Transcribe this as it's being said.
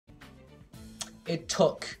It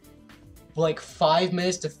took like 5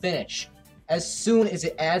 minutes to finish. As soon as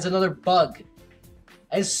it adds another bug,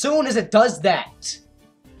 as soon as it does that,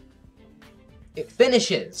 it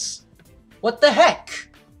finishes. What the heck?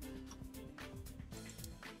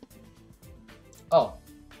 Oh,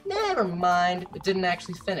 never mind. It didn't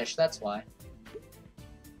actually finish, that's why.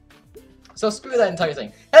 So screw that entire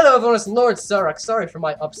thing. Hello everyone, it's Lord Sarek. Sorry for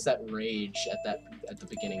my upset rage at the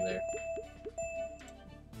beginning there.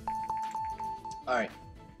 Alright.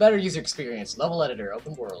 Better user experience, level editor,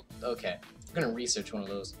 open world. Okay. We're gonna research one of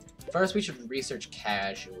those. First we should research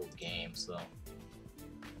casual games though.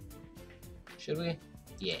 Should we?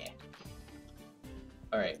 Yeah.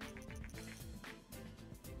 Alright.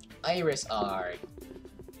 Iris R.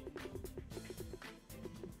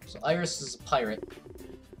 So Iris is a pirate.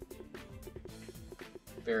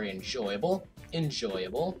 Very enjoyable.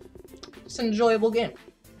 Enjoyable. It's an enjoyable game.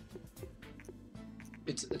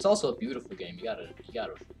 It's also a beautiful game. You gotta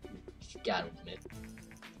admit.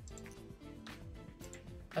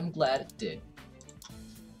 I'm glad it did.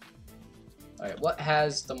 Alright, what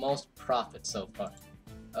has the most profit so far?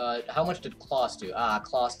 How much did Kloss do?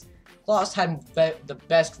 Kloss had the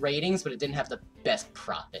best ratings, but it didn't have the best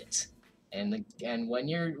profit. And when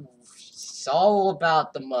it's all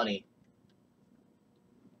about the money.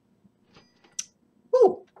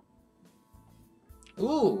 Ooh.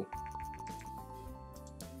 Ooh.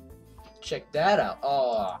 Check that out.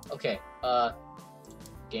 Oh, okay.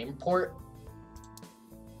 Game report.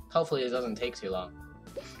 Hopefully it doesn't take too long.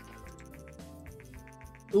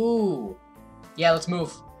 Ooh. Yeah, let's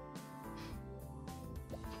move.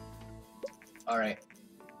 Alright.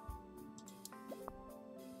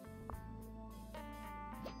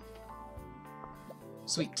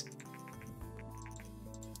 Sweet.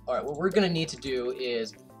 Alright, what we're gonna need to do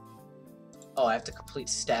is... Oh, I have to complete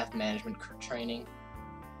staff management training.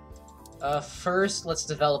 First, let's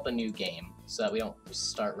develop a new game, so that we don't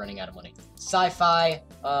start running out of money. Sci-fi,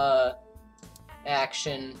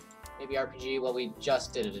 action, maybe RPG. Well, we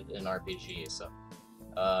just did it in RPG, so...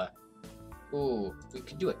 Ooh, we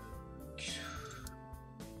could do it.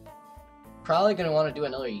 Probably gonna want to do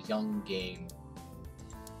another young game.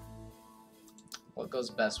 What goes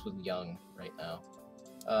best with young right now?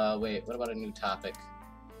 Wait, what about a new topic?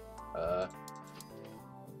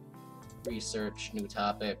 Research, new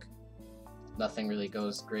topic. Nothing really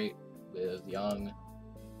goes great with young.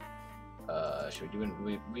 Should we do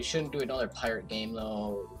it? We shouldn't do another pirate game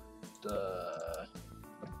though.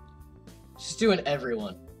 Just doing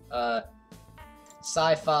everyone.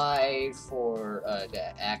 Sci-fi for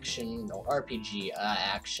action or RPG.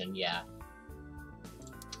 Action, yeah.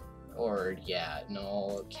 Or yeah,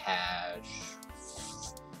 no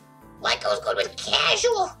What goes good with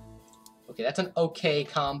casual? Okay, that's an okay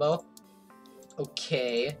combo.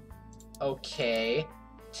 Okay. Okay.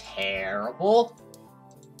 Terrible.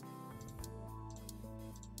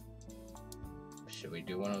 Should we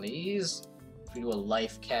do one of these? Should we do a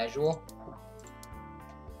life casual?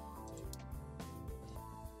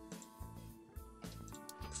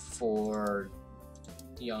 For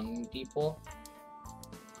young people.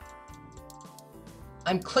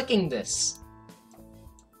 I'm clicking this.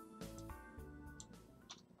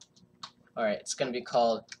 Alright, it's gonna be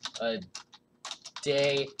called A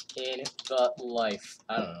Day in the Life.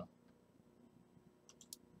 I don't know.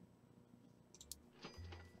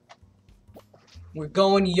 We're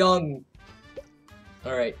going young.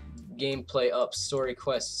 Alright, gameplay up, story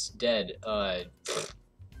quests dead.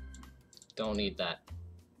 Don't need that.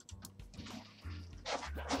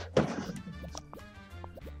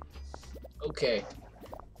 Okay.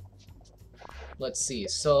 Let's see.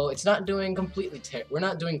 So it's not doing completely we're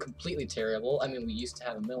not doing completely terrible. I mean, we used to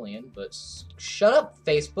have 1 million, but shut up,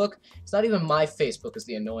 Facebook. It's not even my Facebook is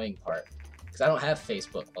the annoying part. Because I don't have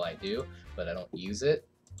Facebook. Well, I do, but I don't use it.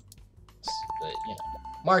 But, you know.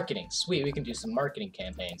 Marketing. Sweet, we can do some marketing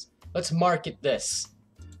campaigns. Let's market this.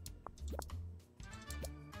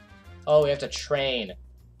 Oh, we have to train.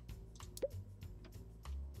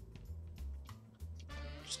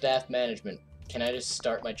 Staff management. Can I just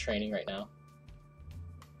start my training right now?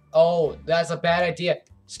 Oh, that's a bad idea.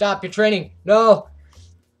 Stop your training. No.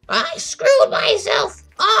 I screwed myself.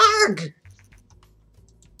 Arg!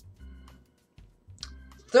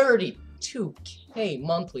 32K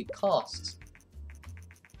monthly costs.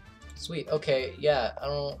 Sweet. Okay, yeah,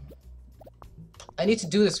 I need to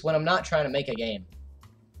do this when I'm not trying to make a game.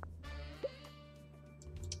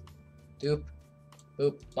 Doop.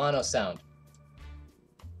 Boop. Mono sound.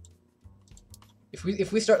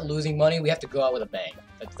 If we start losing money, we have to go out with a bang.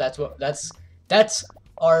 That's the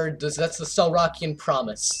Selrockian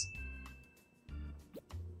promise.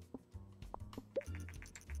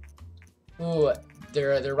 Ooh,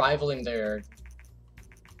 they're rivaling their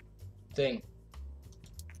thing.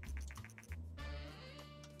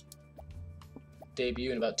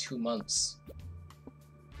 Debut in about 2 months.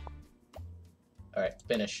 Alright,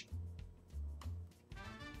 finish.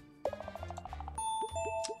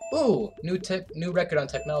 Ooh, new record on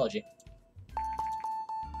technology.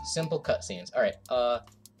 Simple cutscenes. Alright,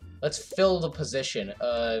 let's fill the position.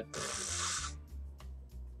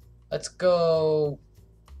 Let's go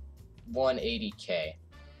 180k.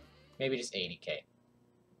 Maybe just 80k.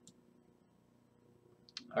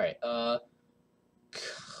 Alright,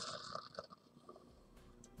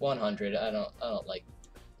 100. I don't like.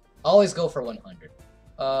 Always go for 100.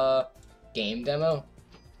 Game demo.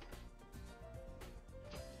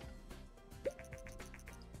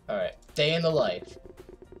 Alright, day in the life.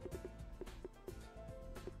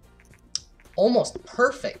 Almost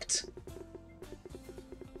perfect.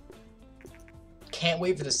 Can't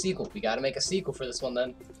wait for the sequel. We gotta make a sequel for this one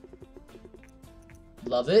then.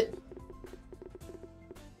 Love it.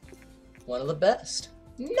 One of the best.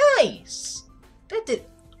 Nice! That did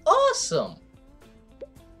awesome!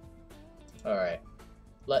 Alright.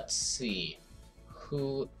 Let's see.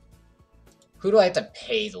 Who do I have to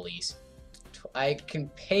pay the least? I can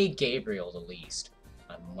pay Gabriel the least.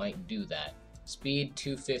 I might do that. Speed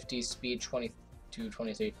 250, speed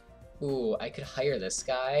 2223. Ooh, I could hire this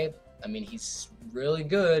guy. I mean, he's really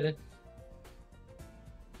good.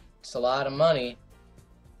 It's a lot of money.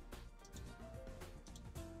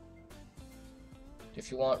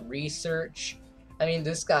 If you want research, I mean,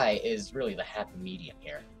 this guy is really the happy medium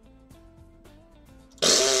here.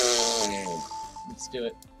 Let's do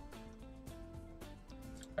it.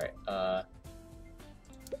 Alright,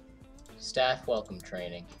 staff welcome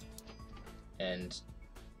training. And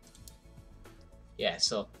yeah,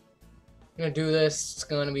 so we're gonna do this. It's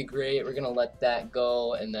gonna be great. We're gonna let that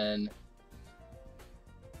go, and then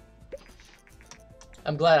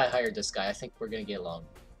I'm glad I hired this guy. I think we're gonna get along.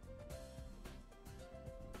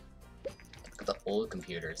 Look at the old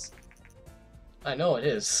computers. I know it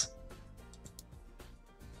is.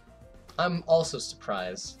 I'm also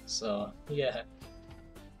surprised, so yeah.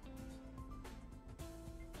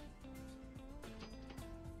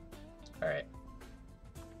 Alright.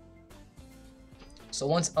 So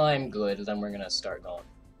once I'm good, then we're gonna start going.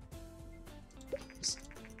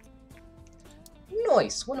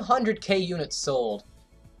 Nice! 100k units sold.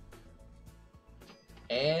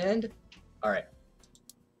 And alright.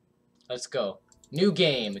 Let's go. New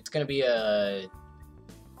game. It's gonna be a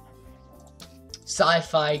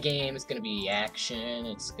sci-fi game. It's gonna be action.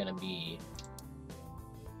 It's gonna be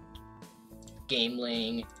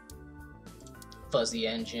gameling. Fuzzy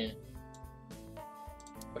engine.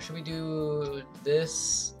 Or should we do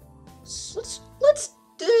this? Let's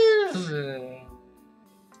do.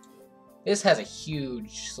 This has a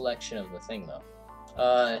huge selection of the thing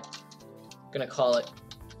though. Gonna call it.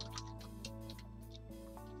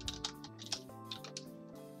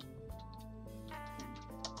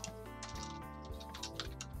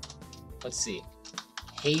 Let's see.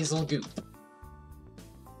 Hazel Goop.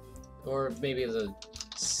 Or maybe the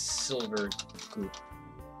Silver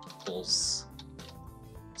Gooples.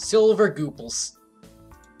 Silver Gooples.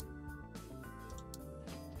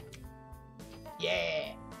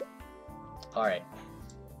 Yeah. Alright.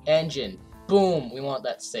 Engine. Boom. We want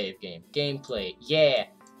that save game. Gameplay. Yeah.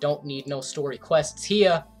 Don't need no story quests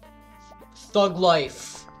here. Thug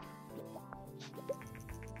life.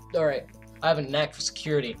 Alright. I have a knack for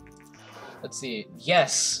security. Let's see.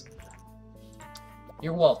 Yes.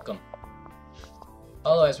 You're welcome.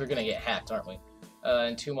 Otherwise, we're gonna get hacked, aren't we?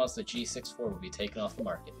 In 2 months, the G64 will be taken off the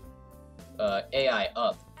market. AI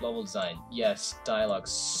up. Level design. Yes. Dialogue.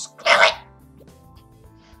 Screw it!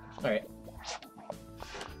 Alright.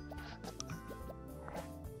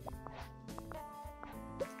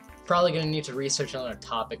 Probably gonna need to research another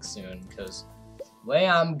topic soon, because the way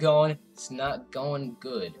I'm going, it's not going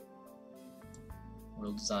good.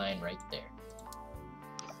 World design right there.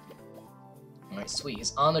 Alright, sweet.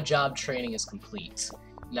 His on-the-job training is complete.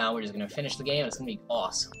 Now we're just gonna finish the game, and it's gonna be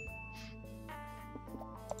awesome.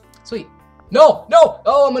 Sweet. No! No!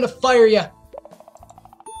 Oh, I'm gonna fire you!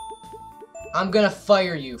 I'm gonna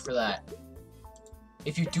fire you for that.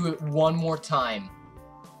 If you do it one more time.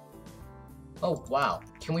 Oh, wow.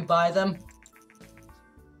 Can we buy them?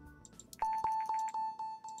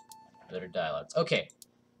 Better dialogues. Okay.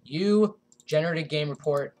 You generated game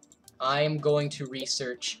report. I am going to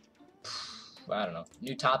research. I don't know.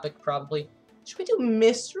 New topic, probably. Should we do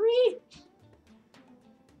mystery?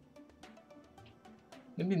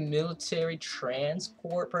 Maybe military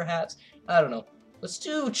transport, perhaps? I don't know. Let's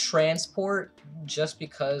do transport, just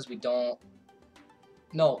because we don't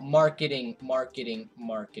No, marketing, marketing,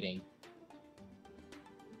 marketing.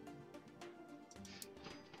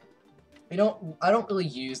 I don't really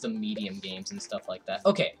use the medium games and stuff like that.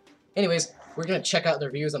 Okay. Anyways, we're gonna check out the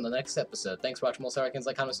reviews on the next episode. Thanks for watching. Most Americans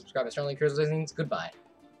like, comment, subscribe, and certainly encourage things. Goodbye.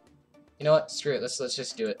 You know what? Screw it. Let's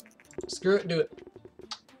just do it. Screw it. Do it.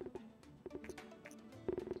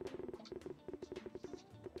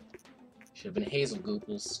 Should have been Hazel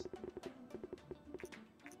Gooples.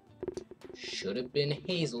 Should have been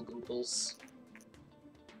Hazel Gooples.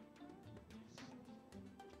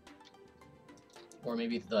 Or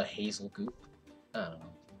maybe the Hazel Goop. I don't know.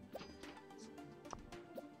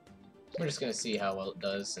 We're just gonna see how well it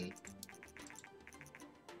does, and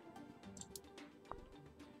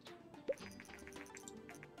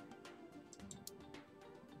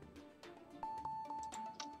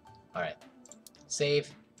alright.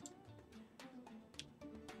 Save.